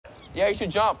Yeah, you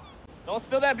should jump. Don't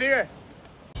spill that beer.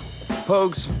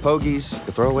 Pogues, pogies,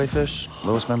 the throwaway fish,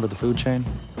 lowest member of the food chain.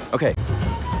 Okay.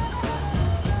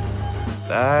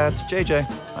 That's JJ,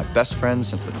 my best friend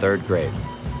since the 3rd grade.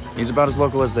 He's about as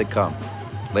local as they come.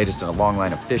 Latest in a long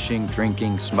line of fishing,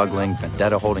 drinking, smuggling,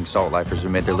 vendetta-holding salt lifers who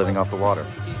made their living off the water.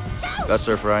 Best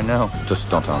surfer I know. Just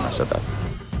don't tell him I said that.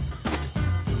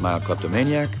 Mild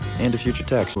kleptomaniac and a future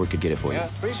tax we could get it for you. Yeah,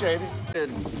 appreciate it.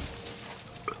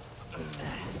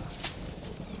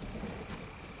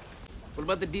 What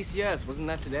about the DCS? Wasn't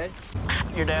that today?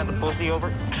 Your dad's a pussy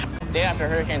over? Day after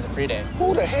hurricane's a free day.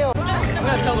 Who the hell? I'm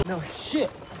gonna tell them. No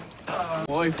shit.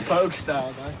 Boy, folk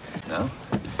style, man. No?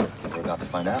 We're about to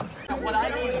find out. What I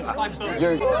need is my boat.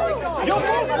 You're... Yo,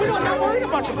 folks, we don't have worried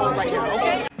about your boat right here,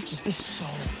 okay? Just be so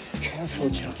careful,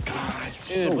 Joe. God,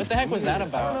 Dude, so what the heck was that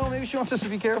about? I don't know, maybe she wants us to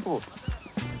be careful.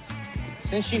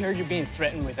 Since she heard you're being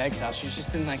threatened with exile, she's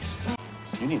just been like...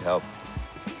 You need help.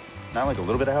 Not like a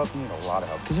little bit of help, you need a lot of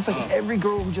help. Because it's like every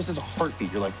girl who just has a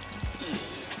heartbeat, you're like...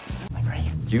 Like, right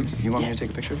here. You want me to take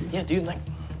a picture of you? Yeah, dude, like...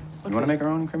 You want to make our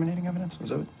own incriminating evidence? Is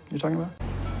that what you're talking about?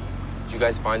 Did you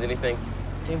guys find anything?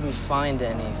 Did we find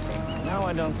anything? No,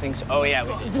 I don't think so. Oh, yeah,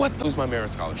 we did. What? Lose my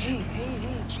merit scholarship.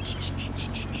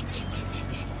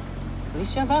 At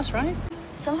least you have us, right?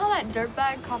 Somehow that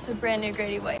dirtbag copped a brand new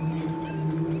Grady White. I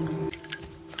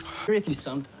agree with you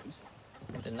sometimes.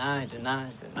 Deny.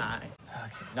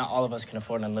 Okay, not all of us can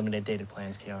afford unlimited data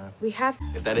plans, Kiara. We have to.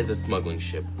 If that is a smuggling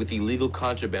ship with illegal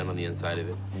contraband on the inside of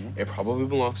it, it probably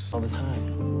belongs to All the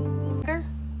time.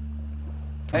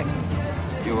 Hey,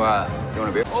 you want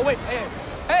a beer? Oh, wait,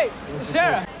 hey,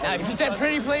 Sarah. Now, if you said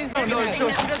pretty, please. Oh, no, so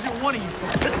she doesn't want you.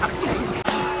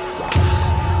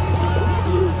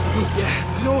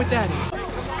 Yeah, you know what that is.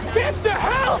 Get the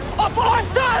hell up on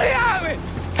side of the island!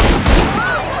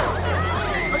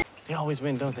 They always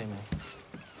win, don't they, man?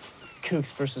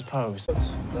 Kooks versus Pogues.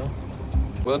 No?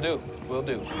 Will do.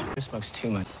 Who smokes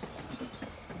too much?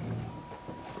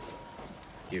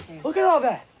 You. Look at all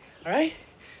that, all right?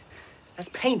 That's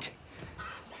paint.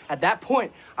 At that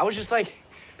point, I was just like,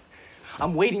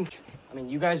 I'm waiting. I mean,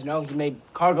 you guys know he made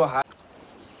cargo high.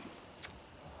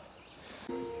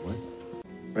 What?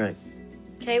 Right.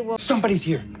 Okay, well. Somebody's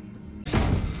here.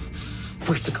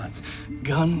 Where's the gun?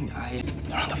 They're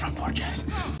on the front porch, guys.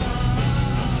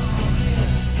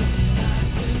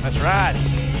 That's right.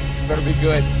 This better be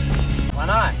good. Why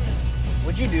not?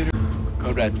 What'd you do to...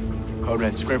 Code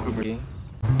Red, Square Cooper. You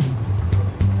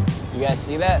guys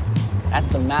see that? That's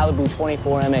the Malibu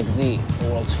 24 MXZ, the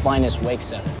world's finest wake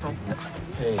center.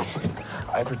 Hey,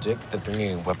 I predict that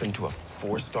bringing a weapon to a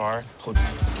 4-star hotel...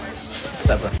 What's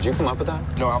up, bro? Did you come up with that?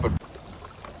 No, Albert.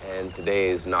 And today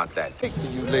is not that day.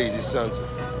 You lazy sons of...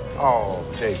 Oh,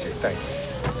 JJ, thank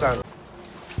you. Son.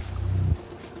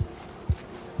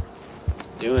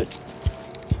 Do it.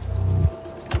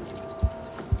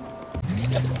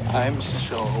 I'm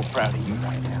so proud of you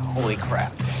right now. Holy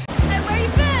crap. Hey, where you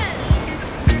been?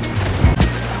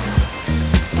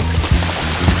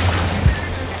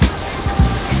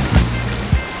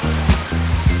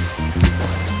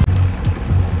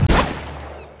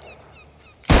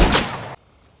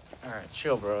 All right,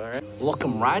 chill, bro, all right? Look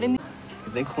them right in the...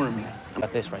 If they corner me, I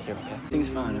got this right here, okay? Things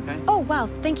fine, okay? Oh, wow,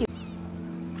 thank you.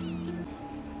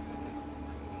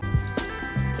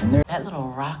 That little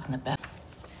rock in the back.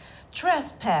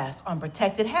 Trespass on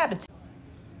protected habitat.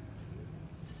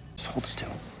 Just hold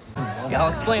still. Yeah, I'll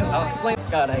explain.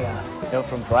 Got a note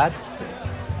from Vlad.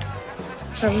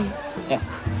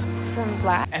 Yes. From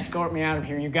Vlad. Escort me out of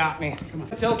here, you got me. Come on.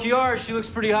 Tell Kiara she looks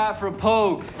pretty hot for a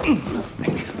pogue.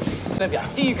 Baby, I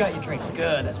see you got your drink.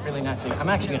 Good, that's really nice of you. I'm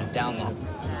actually gonna download.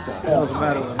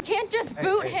 Can't just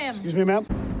boot him. Excuse me, ma'am?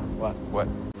 What?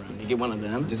 You get one of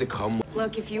them. Does it come?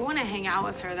 Look, if you want to hang out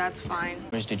with her, that's fine.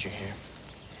 Where's did your hair?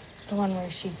 The one where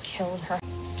she killed her.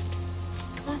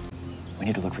 Come on. We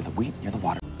need to look for the wheat near the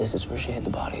water. This is where she hid the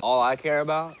body. All I care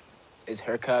about is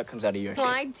her cut comes out of your shit.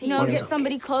 Lied to you. No, get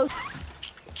somebody close.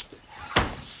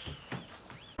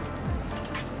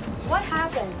 What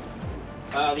happened?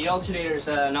 The alternator's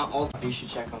not altered. You should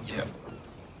check them.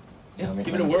 Yeah.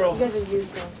 Give it a whirl. You guys are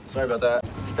useless. Sorry about that.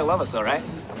 Still love us though, right?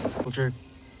 Well, Jerk,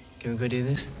 can we go do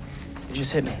this? You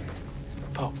just hit me.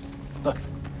 Poe, look.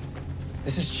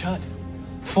 This is Chud.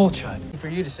 Full Chud. For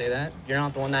you to say that, you're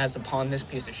not the one that has to pawn this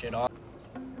piece of shit off.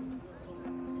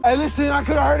 Hey, listen, I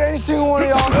could have heard any single one of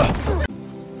y'all.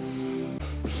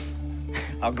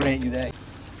 I'll grant you that.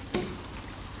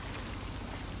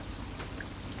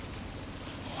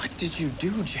 What did you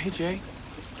do, JJ?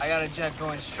 I got a jet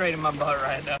going straight in my butt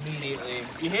right now. Immediately.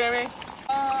 You hear me?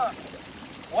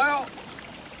 Well,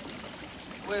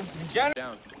 with Jen...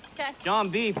 Down. Okay. John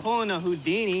B. pulling a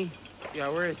Houdini. Yeah,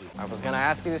 where is he? I was gonna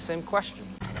ask you the same question.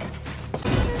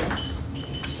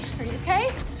 Are you okay?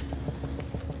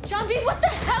 John B, what the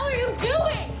hell are you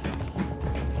doing?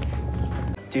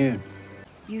 Dude.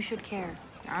 You should care.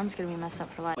 Your arm's gonna be messed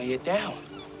up for life. Lay it down.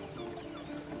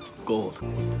 Gold.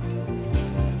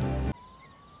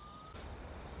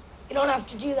 You don't have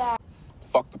to do that.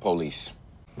 Fuck the police.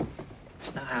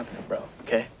 It's not happening, bro,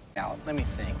 okay? Now, let me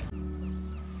think.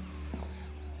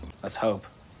 Let's hope.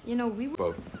 You know, we were...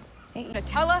 Bro. Hey, gonna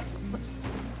tell us?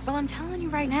 Well, I'm telling you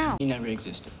right now. He never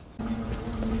existed.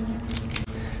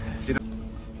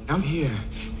 I'm here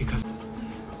because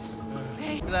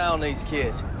Keep an eye on these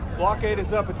kids. blockade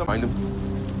is up at the... Find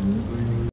him.